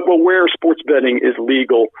 But where sports betting is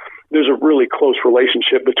legal, there's a really close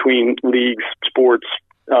relationship between leagues, sports,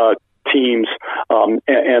 teams,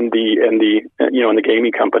 and the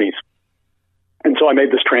gaming companies. And so I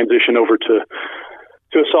made this transition over to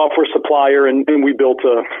a software supplier, and we built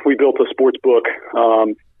a sports book.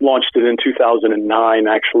 Launched it in 2009,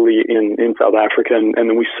 actually in South Africa, and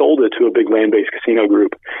then we sold it to a big land-based casino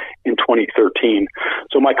group in 2013.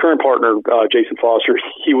 So my current partner, Jason Foster,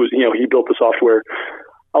 he built the software.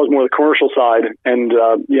 I was more the commercial side, and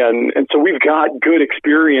so we've got good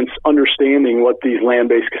experience understanding what these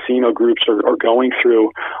land-based casino groups are going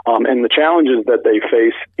through, and the challenges that they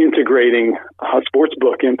face integrating a sports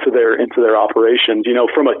book into their operations.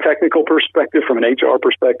 From a technical perspective, from an HR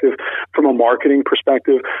perspective, from a marketing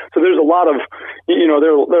perspective. So there's a lot of, there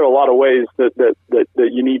are a lot of ways that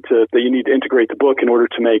you need to integrate the book in order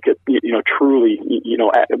to make it, truly,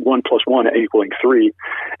 1 + 1 = 3,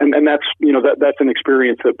 and that's that's an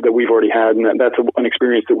experience that we've already had, and that's an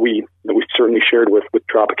experience that we certainly shared with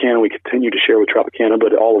Tropicana. We continue to share with Tropicana,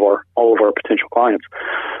 but all of our potential clients.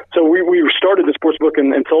 So we started the sports book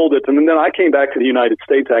and sold it, and then I came back to the United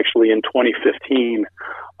States actually in 2015.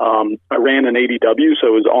 I ran an ADW, so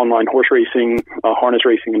it was online horse racing, harness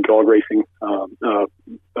racing, and dog racing a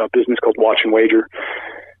business called Watch and Wager.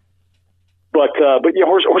 But yeah,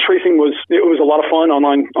 horse racing was a lot of fun.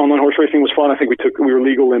 Online horse racing was fun. I think we were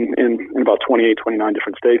legal in about 28, 29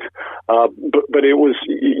 different states. But it was,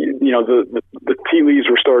 the tea leaves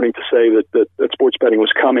were starting to say that sports betting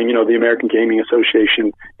was coming. The American Gaming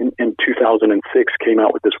Association in 2006 came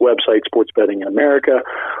out with this website, Sports Betting in America.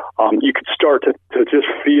 You could start to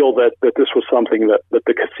just feel that this was something that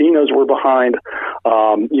the casinos were behind.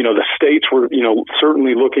 The states were,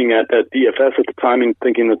 certainly looking at DFS at the time and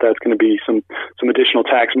thinking that that's going to be some additional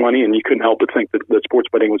tax money, and you couldn't help but think that sports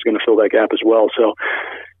betting was going to fill that gap as well. So,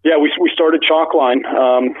 yeah, we started Chalkline,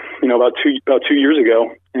 about 2 years ago,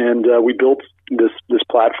 and we built this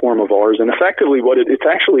platform of ours, and effectively it's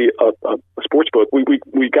actually a sports book.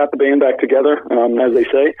 We got the band back together, as they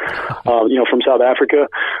say, from South Africa.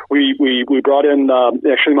 We brought in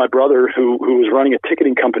actually my brother who was running a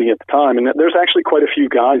ticketing company at the time, and there's actually quite a few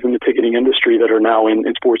guys in the ticketing industry that are now in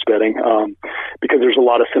sports betting, because there's a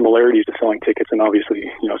lot of similarities to selling tickets and obviously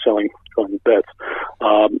selling bets.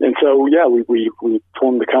 And so yeah, we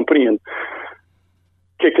formed the company and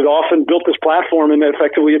kicked it off and built this platform, and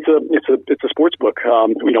effectively it's a sports book.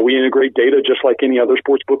 We integrate data just like any other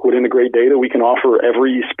sports book would integrate data. We can offer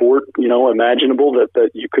every sport imaginable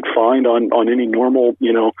that you could find on any normal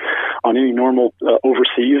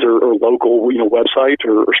overseas or local website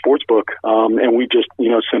or sports book, and we just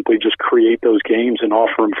simply just create those games and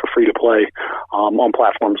offer them for free to play on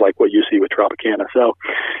platforms like what you see with Tropicana. So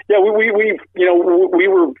yeah, we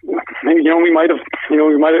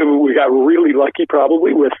got really lucky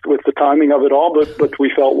probably with the timing of it all, but we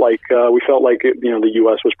felt like the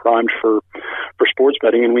U.S. was primed for sports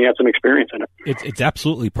betting, and we had some experience in it. It's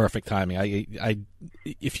absolutely perfect timing. I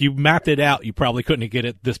if you mapped it out, you probably couldn't get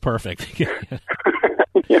it this perfect. Yeah,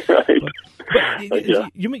 right. But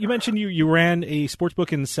you mentioned you ran a sports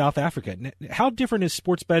book in South Africa. How different is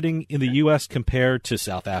sports betting in the U.S. compared to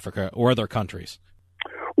South Africa or other countries?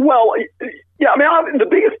 Well, yeah, I mean,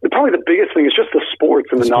 probably the biggest thing is just the sports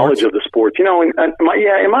and the knowledge of the sports. On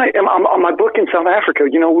my book in South Africa,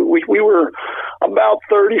 we were about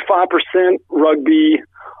 35% rugby,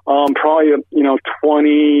 probably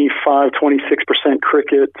 25-26%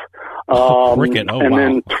 cricket, cricket, and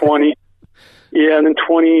then 20. Yeah, and then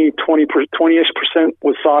 20-ish%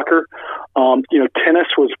 was soccer. Tennis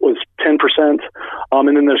was 10%, and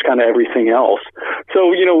then there's kind of everything else. So,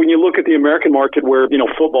 when you look at the American market where,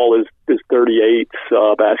 football is 38,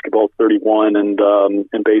 basketball is 31, and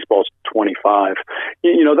baseball is 25.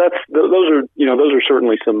 Those are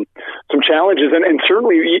certainly some challenges, and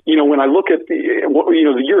certainly, when I look at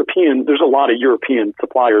the European, there's a lot of European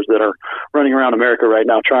suppliers that are running around America right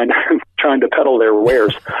now trying to peddle their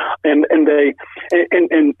wares, and they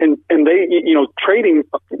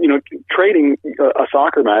trading a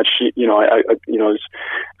soccer match, is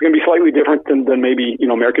going to be slightly different than maybe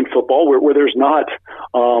American football, where there's not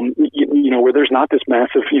this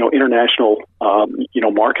massive international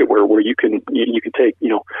market where you can take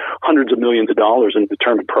hundreds of millions of dollars and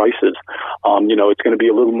determine prices. It's going to be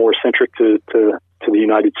a little more centric to the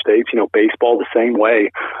United States. Baseball the same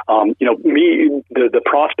way. The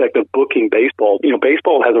prospect of booking baseball,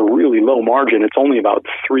 baseball has a really low margin. It's only about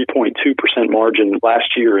 3.2% margin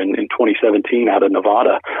last year in 2017 out of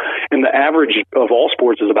Nevada. and the average of all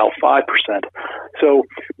sports is about 5%. So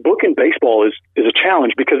booking baseball is a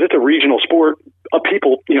challenge because it's a regional sport.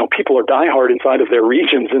 People are diehard inside of their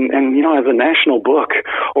regions, and as a national book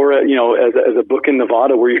or as a book in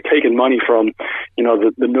Nevada where you're taking money from,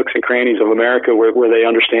 the nooks and crannies of America where they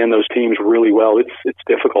understand those teams really well, it's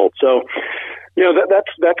difficult. So,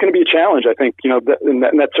 that's going to be a challenge, I think,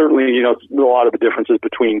 and that's certainly, a lot of the differences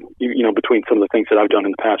between some of the things that I've done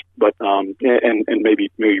in the past, but, and maybe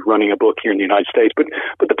running a book here in the United States, but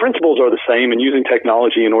the principles are the same, and using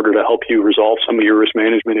technology in order to help you resolve some of your risk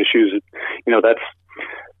management issues,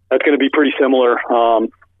 that's going to be pretty similar.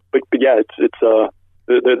 But yeah,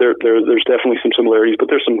 there's definitely some similarities, but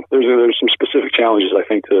there's some specific challenges, I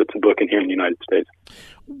think, to booking here in the United States.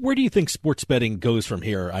 Where do you think sports betting goes from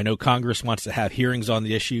here? I know Congress wants to have hearings on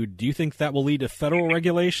the issue. Do you think that will lead to federal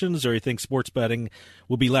regulations, or do you think sports betting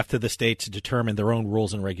will be left to the states to determine their own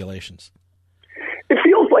rules and regulations? It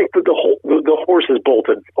feels like the horse is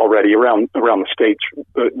bolted already around the states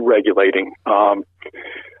regulating.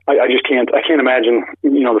 I can't imagine,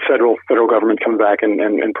 the federal government coming back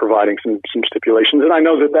and providing some stipulations. And I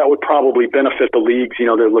know that would probably benefit the leagues.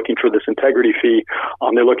 They're looking for this integrity fee.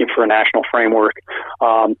 They're looking for a national framework.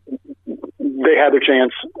 They had their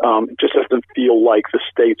chance. It just doesn't feel like the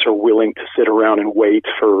states are willing to sit around and wait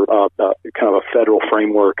for kind of a federal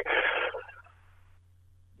framework,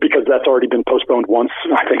 because that's already been postponed once,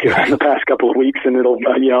 I think, in the past couple of weeks, and it'll,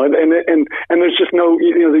 and there's just no,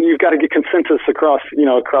 you've got to get consensus across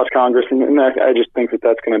Congress, and I just think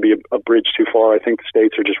that's going to be a bridge too far. I think the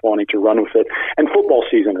states are just wanting to run with it, and football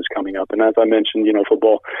season is coming up, and as I mentioned,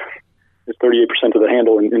 football is 38% of the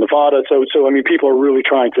handle in Nevada, so people are really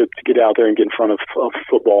trying to get out there and get in front of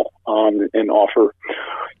football, and offer,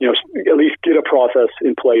 at least get a process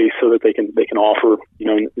in place so that they can offer,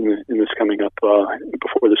 in this coming up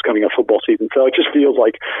before this coming up football season. So it just feels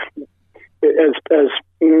like, as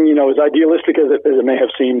idealistic as it may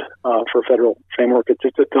have seemed for federal framework, it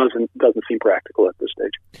doesn't seem practical at this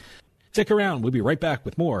stage. Stick around. We'll be right back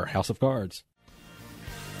with more House of Cards.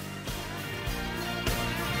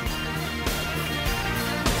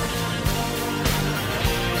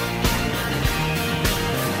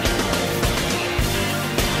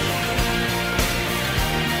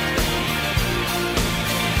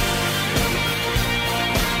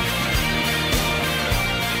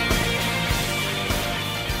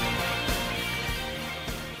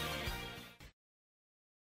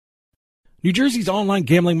 New Jersey's online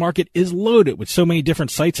gambling market is loaded with so many different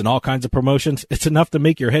sites and all kinds of promotions. It's enough to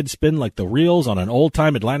make your head spin like the reels on an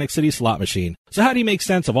old-time Atlantic City slot machine. So how do you make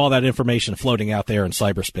sense of all that information floating out there in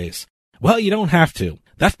cyberspace? Well, you don't have to.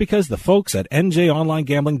 That's because the folks at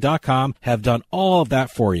NJOnlineGambling.com have done all of that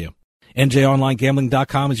for you.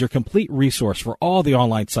 NJOnlineGambling.com is your complete resource for all the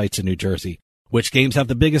online sites in New Jersey. Which games have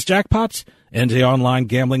the biggest jackpots?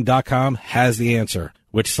 NJOnlineGambling.com has the answer.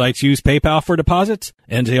 Which sites use PayPal for deposits?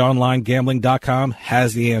 NJOnlineGambling.com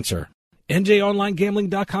has the answer.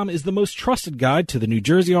 NJOnlineGambling.com is the most trusted guide to the New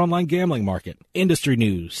Jersey online gambling market. Industry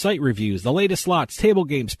news, site reviews, the latest slots, table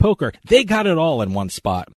games, poker, they got it all in one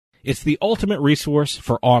spot. It's the ultimate resource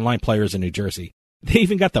for online players in New Jersey. They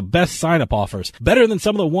even got the best sign-up offers, better than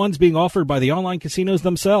some of the ones being offered by the online casinos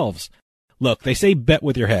themselves. Look, they say bet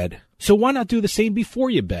with your head. So why not do the same before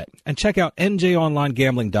you bet and check out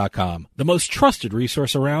NJOnlineGambling.com, the most trusted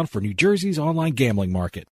resource around for New Jersey's online gambling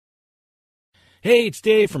market. Hey, it's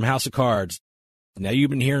Dave from House of Cards. Now you've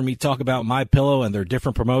been hearing me talk about MyPillow and their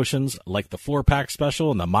different promotions, like the 4-pack special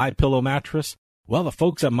and the MyPillow mattress. Well, the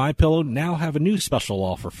folks at MyPillow now have a new special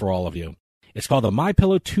offer for all of you. It's called the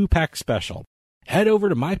MyPillow 2-pack special. Head over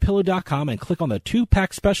to MyPillow.com and click on the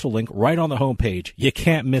 2-pack special link right on the homepage. You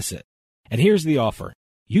can't miss it. And here's the offer.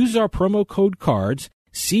 Use our promo code CARDS,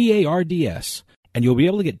 CARDS, and you'll be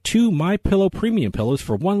able to get 2 MyPillow premium pillows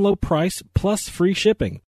for one low price plus free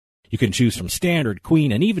shipping. You can choose from standard,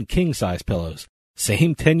 queen, and even king-size pillows.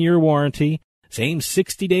 Same 10-year warranty, same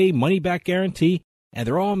 60-day money-back guarantee, and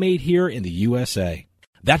they're all made here in the USA.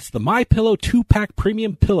 That's the MyPillow 2-pack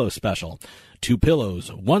premium pillow special. 2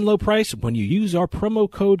 pillows, one low price when you use our promo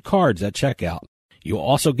code CARDS at checkout. You'll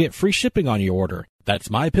also get free shipping on your order. That's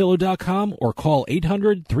MyPillow.com or call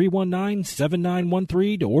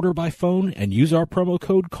 800-319-7913 to order by phone and use our promo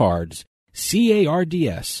code CARDS,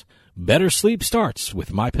 CARDS. Better sleep starts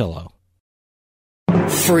with MyPillow.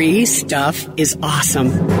 Free stuff is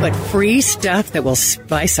awesome, but free stuff that will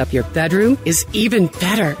spice up your bedroom is even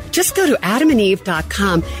better. Just go to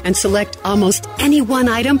adamandeve.com and select almost any one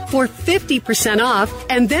item for 50% off,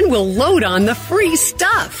 and then we'll load on the free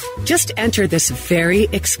stuff. Just enter this very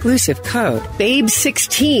exclusive code,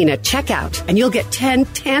 BABE16 at checkout, and you'll get 10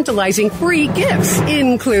 tantalizing free gifts,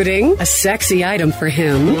 including a sexy item for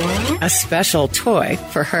him, a special toy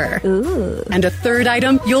for her, and a third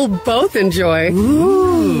item you'll both enjoy.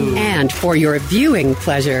 And for your viewing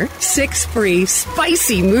pleasure, 6 free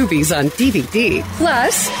spicy movies on DVD,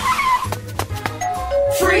 plus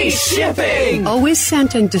free shipping! Always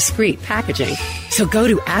sent in discreet packaging. So go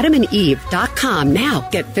to adamandeve.com now.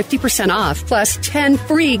 Get 50% off plus 10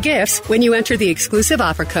 free gifts when you enter the exclusive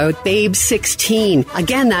offer code BABE16.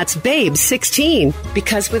 Again, that's BABE16.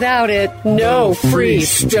 Because without it, no free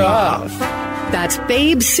stuff. That's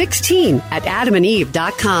BABE16 at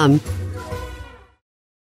adamandeve.com.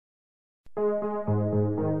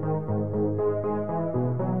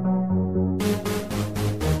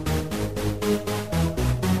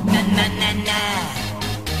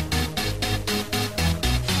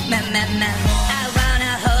 I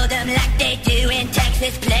wanna hold them like they do in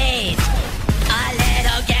Texas Plays. A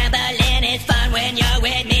little gambling is fun when you're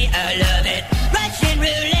with me, I love it. Russian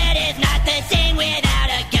roulette is not the same without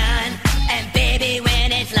a gun. And baby,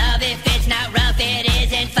 when it's love, if it's not rough, it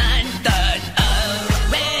isn't fun.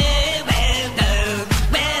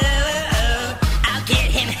 I'll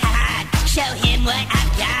get him hot, show him what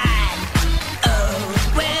I've got.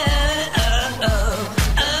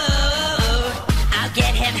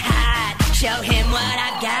 Show him what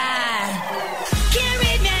I've got. Can't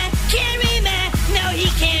read my, no he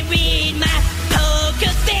can't read my poker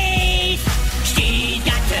face. She's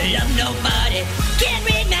got to love nobody. Can't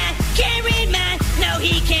read my, no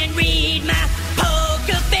he can't read my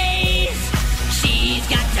poker face. She's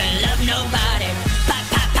got to love nobody. Pop,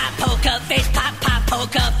 pop, pop, poker face, pop, pop,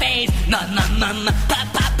 poker face. Ma, pop,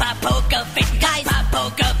 pop, pop, poker face. Guys, pop,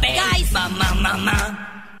 poker face. Guys, ma.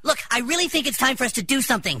 Look, I really think it's time for us to do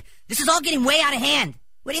something. This is all getting way out of hand.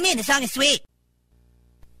 What do you mean? The song is sweet.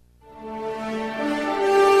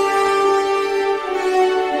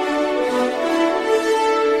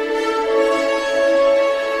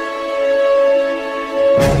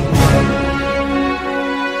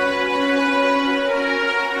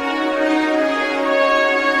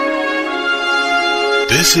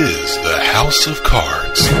 This is the House of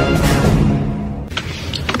Cards.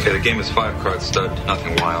 Okay, the game is 5 card stud,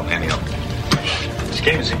 nothing wild, any of them. This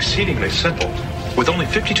game is exceedingly simple. With only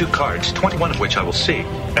 52 cards, 21 of which I will see,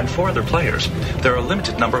 and 4 other players, there are a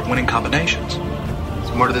limited number of winning combinations.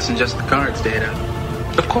 It's more to this than just the cards, Data.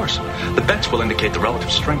 Of course, the bets will indicate the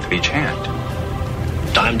relative strength of each hand.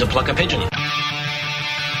 Time to pluck a pigeon.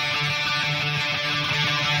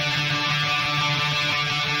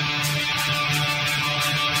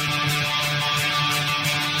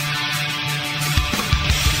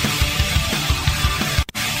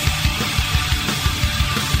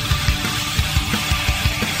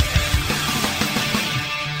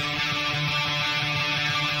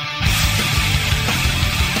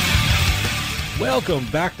 Welcome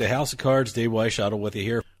back to House of Cards. Dave Weishottle with you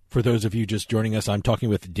here. For those of you just joining us, I'm talking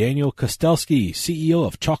with Daniel Kostelski, CEO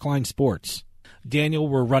of Chalkline Sports. Daniel,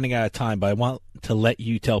 we're running out of time, but I want to let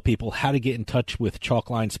you tell people how to get in touch with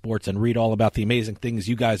Chalkline Sports and read all about the amazing things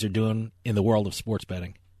you guys are doing in the world of sports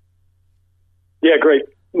betting. Yeah, great.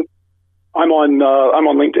 I'm on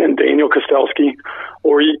LinkedIn, Daniel Kostelski,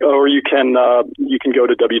 or you can go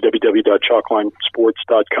to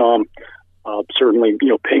www.chalklinesports.com. Certainly,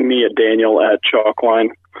 ping me at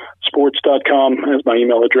daniel@chalklinesports.com as my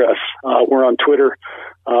email address. We're on Twitter.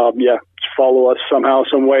 Follow us somehow,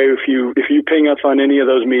 some way. If you ping us on any of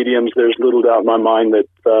those mediums, there's little doubt in my mind that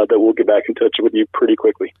we'll get back in touch with you pretty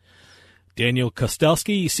quickly. Daniel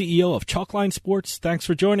Kostelski, CEO of Chalkline Sports, thanks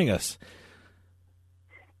for joining us.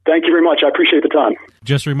 Thank you very much. I appreciate the time.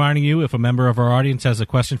 Just reminding you, if a member of our audience has a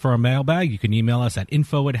question for our mailbag, you can email us at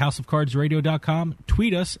info@houseofcardsradio.com,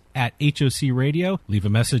 tweet us at HOC Radio, leave a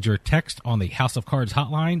message or text on the House of Cards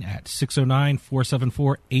hotline at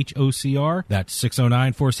 609-474-HOCR. That's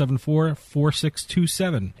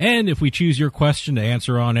 609-474-4627. And if we choose your question to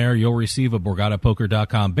answer on air, you'll receive a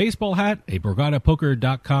BorgataPoker.com baseball hat, a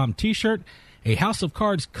BorgataPoker.com t-shirt, a House of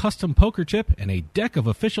Cards custom poker chip, and a deck of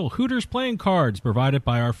official Hooters playing cards provided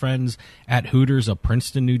by our friends at Hooters of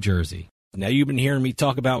Princeton, New Jersey. Now, you've been hearing me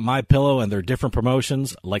talk about MyPillow and their different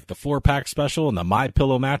promotions, like the 4-pack special and the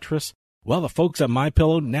MyPillow mattress. Well, the folks at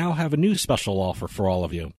MyPillow now have a new special offer for all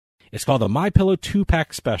of you. It's called the MyPillow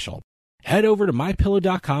 2-pack special. Head over to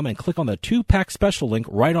MyPillow.com and click on the 2-pack special link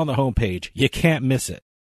right on the homepage. You can't miss it.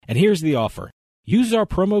 And here's the offer. Use our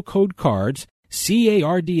promo code CARDS,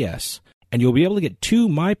 CARDS, and you'll be able to get 2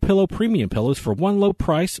 MyPillow premium pillows for one low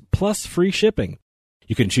price plus free shipping.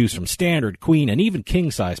 You can choose from standard, queen, and even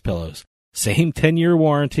king-size pillows. Same 10-year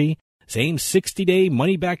warranty, same 60-day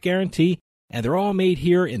money-back guarantee, and they're all made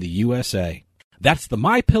here in the USA. That's the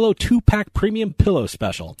MyPillow 2-pack premium pillow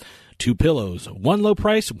special. 2 pillows, one low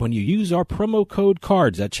price when you use our promo code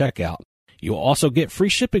CARDS at checkout. You'll also get free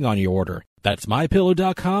shipping on your order. That's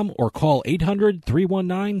MyPillow.com or call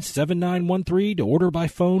 800-319-7913 to order by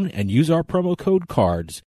phone and use our promo code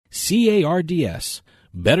CARDS, CARDS.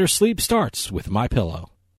 Better sleep starts with MyPillow.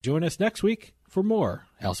 Join us next week for more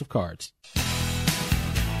House of Cards.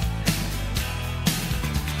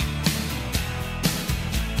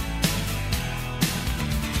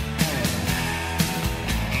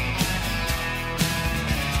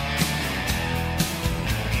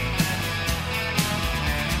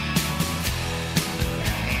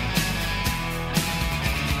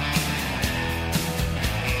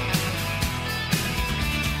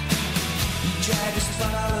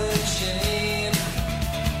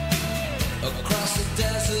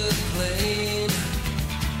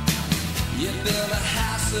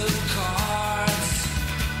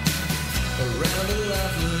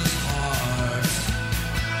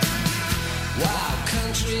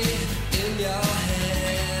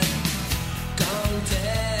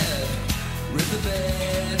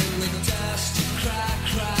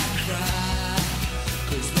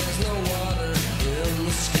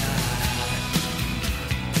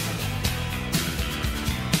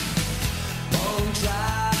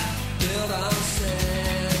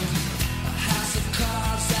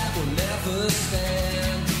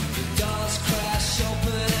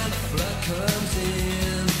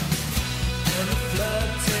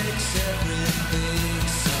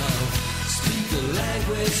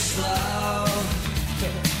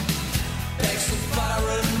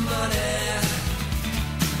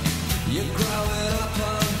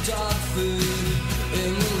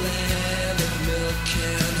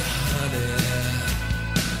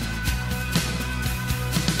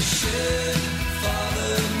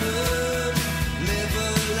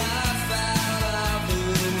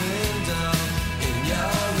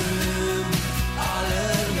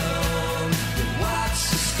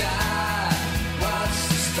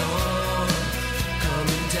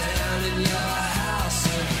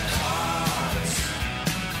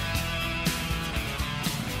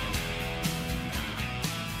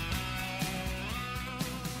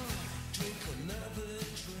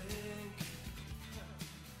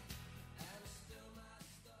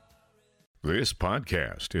 This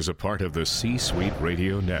podcast is a part of the C-Suite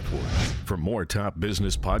Radio Network. For more top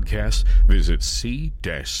business podcasts, visit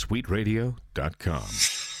c-suiteradio.com.